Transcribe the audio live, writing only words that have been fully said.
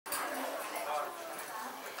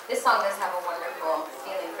This song does have a wonderful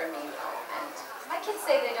feeling for me, though, and my kids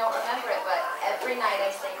say they don't remember it, but every night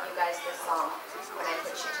I sing you guys this song when I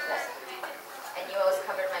put you to bed. And you always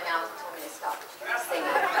covered my mouth and told me to stop singing.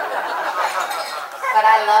 But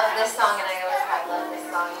I love this song, and I always have loved this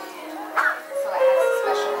song, so it has a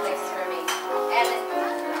special place for me. And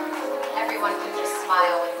everyone can just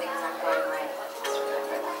smile when things aren't going right. Just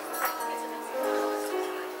remember that.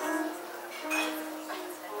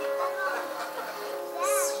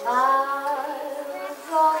 Smile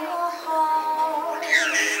with all your heart.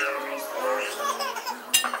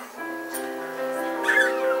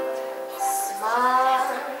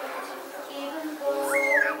 Smile even though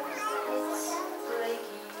it's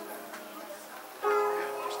breaking.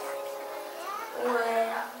 When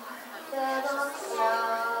there are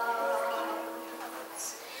clouds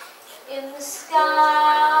in the sky,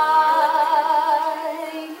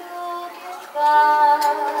 you'll get by.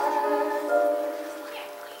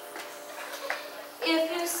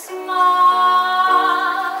 If you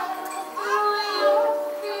smile through your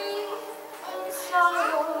fear and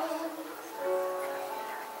sorrow,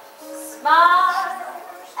 smile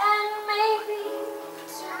and maybe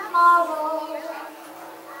tomorrow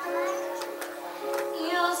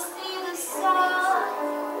you'll see the sun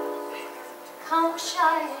come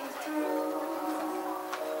shining through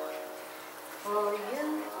for you.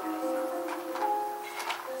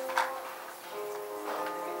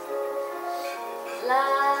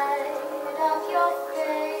 Light up your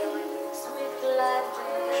face with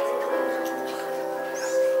gladness.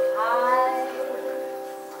 Hide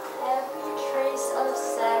every trace of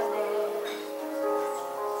sadness.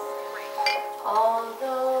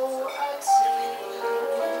 Although a tear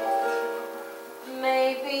may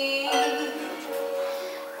be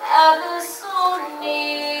ever so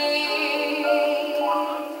near,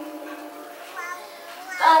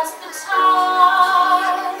 that's the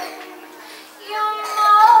time you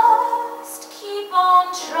must keep on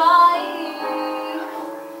trying.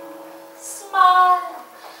 Smile,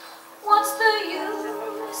 what's the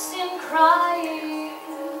use in crying?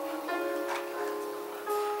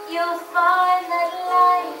 You'll find that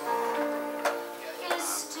life is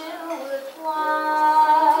still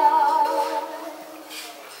worthwhile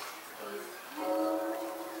if you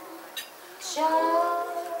just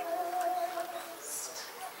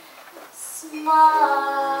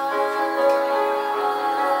smile.